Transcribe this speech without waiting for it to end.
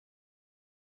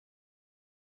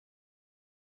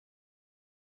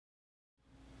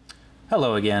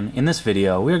Hello again. In this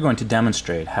video, we are going to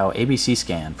demonstrate how ABC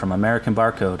Scan from American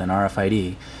Barcode and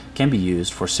RFID can be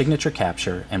used for signature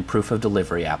capture and proof of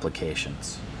delivery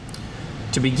applications.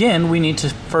 To begin, we need to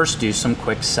first do some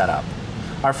quick setup.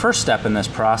 Our first step in this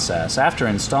process, after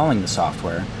installing the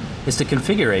software, is to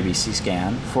configure ABC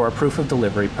Scan for our proof of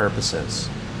delivery purposes.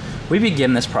 We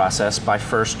begin this process by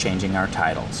first changing our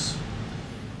titles.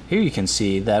 Here you can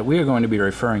see that we are going to be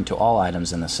referring to all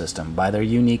items in the system by their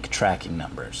unique tracking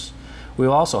numbers. We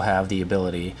will also have the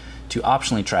ability to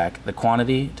optionally track the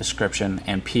quantity, description,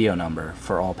 and PO number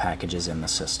for all packages in the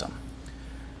system.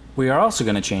 We are also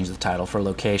going to change the title for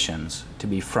locations to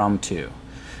be From To.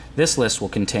 This list will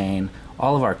contain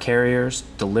all of our carriers,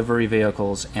 delivery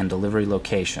vehicles, and delivery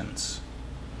locations.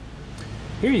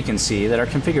 Here you can see that our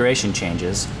configuration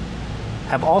changes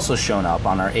have also shown up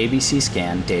on our ABC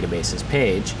Scan databases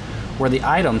page, where the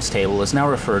items table is now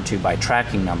referred to by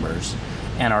tracking numbers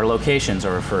and our locations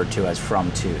are referred to as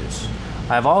From Tos.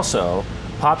 I've also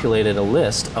populated a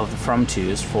list of the From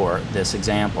Tos for this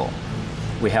example.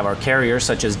 We have our carriers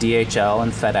such as DHL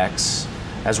and FedEx,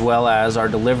 as well as our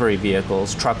delivery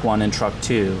vehicles, Truck 1 and Truck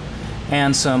 2,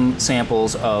 and some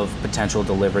samples of potential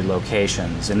delivery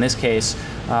locations. In this case,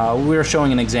 we're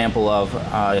showing an example of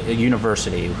a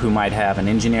university who might have an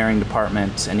engineering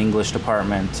department, an English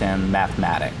department, and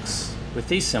mathematics. With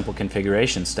these simple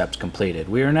configuration steps completed,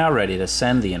 we are now ready to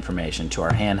send the information to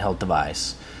our handheld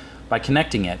device by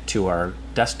connecting it to our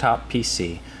desktop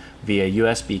PC via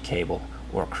USB cable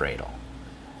or cradle.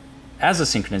 As the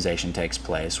synchronization takes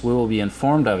place, we will be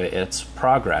informed of its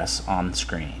progress on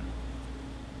screen.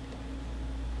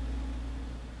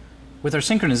 With our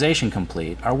synchronization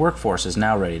complete, our workforce is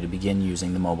now ready to begin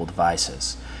using the mobile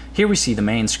devices. Here we see the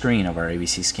main screen of our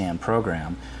ABC Scan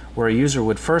program, where a user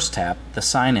would first tap the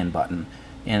Sign In button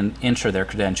and enter their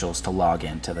credentials to log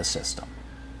into the system.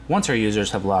 Once our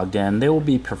users have logged in, they will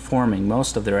be performing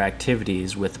most of their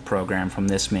activities with the program from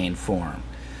this main form.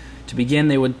 To begin,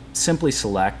 they would simply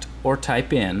select or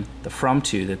type in the From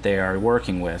To that they are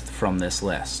working with from this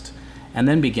list, and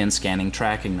then begin scanning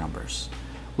tracking numbers.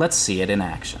 Let's see it in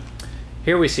action.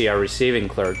 Here we see our receiving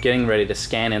clerk getting ready to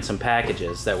scan in some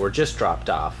packages that were just dropped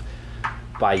off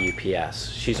by UPS.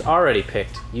 She's already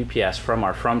picked UPS from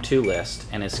our From To list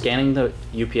and is scanning the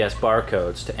UPS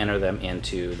barcodes to enter them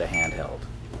into the handheld.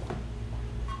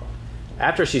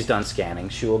 After she's done scanning,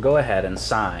 she will go ahead and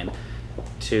sign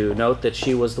to note that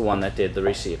she was the one that did the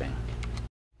receiving.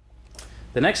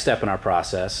 The next step in our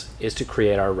process is to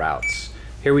create our routes.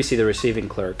 Here we see the receiving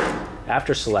clerk,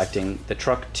 after selecting the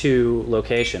Truck 2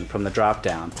 location from the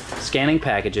drop-down, scanning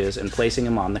packages and placing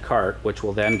them on the cart, which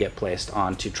will then get placed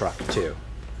onto Truck 2.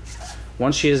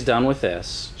 Once she is done with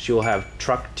this, she will have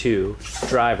Truck 2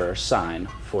 driver sign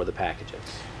for the packages.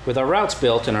 With our routes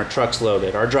built and our trucks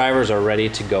loaded, our drivers are ready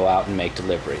to go out and make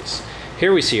deliveries.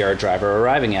 Here we see our driver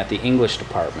arriving at the English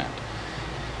department.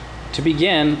 To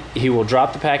begin, he will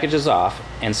drop the packages off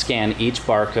and scan each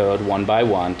barcode one by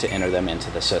one to enter them into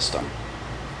the system.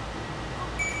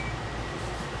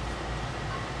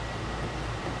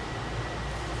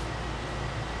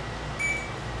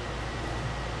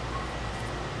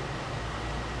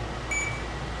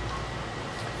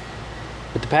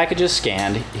 With the packages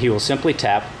scanned, he will simply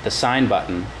tap the Sign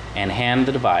button and hand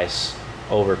the device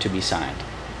over to be signed.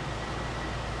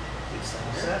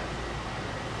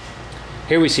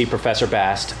 Here we see Professor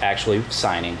Bast actually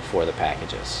signing for the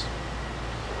packages.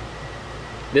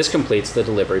 This completes the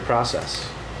delivery process.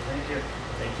 Thank you.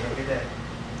 Thank you. Have a good day.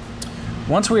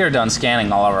 Once we are done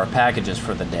scanning all of our packages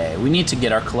for the day, we need to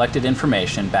get our collected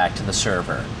information back to the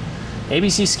server.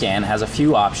 ABC Scan has a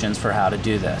few options for how to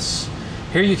do this.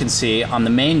 Here you can see on the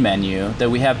main menu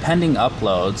that we have pending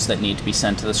uploads that need to be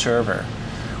sent to the server.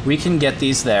 We can get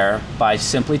these there by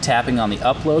simply tapping on the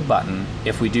upload button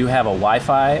if we do have a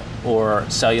Wi-Fi or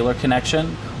cellular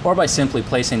connection, or by simply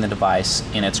placing the device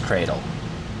in its cradle.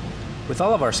 With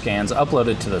all of our scans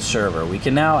uploaded to the server, we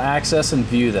can now access and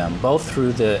view them both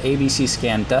through the ABC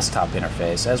Scan desktop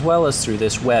interface as well as through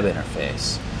this web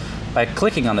interface. By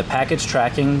clicking on the package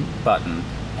tracking button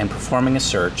and performing a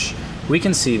search, we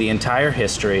can see the entire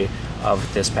history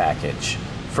of this package.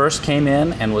 First came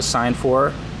in and was signed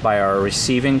for by our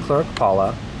receiving clerk,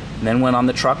 Paula, then went on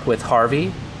the truck with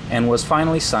Harvey, and was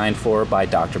finally signed for by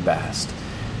Dr. Bast.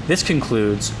 This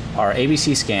concludes our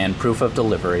ABC Scan proof of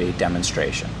delivery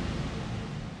demonstration.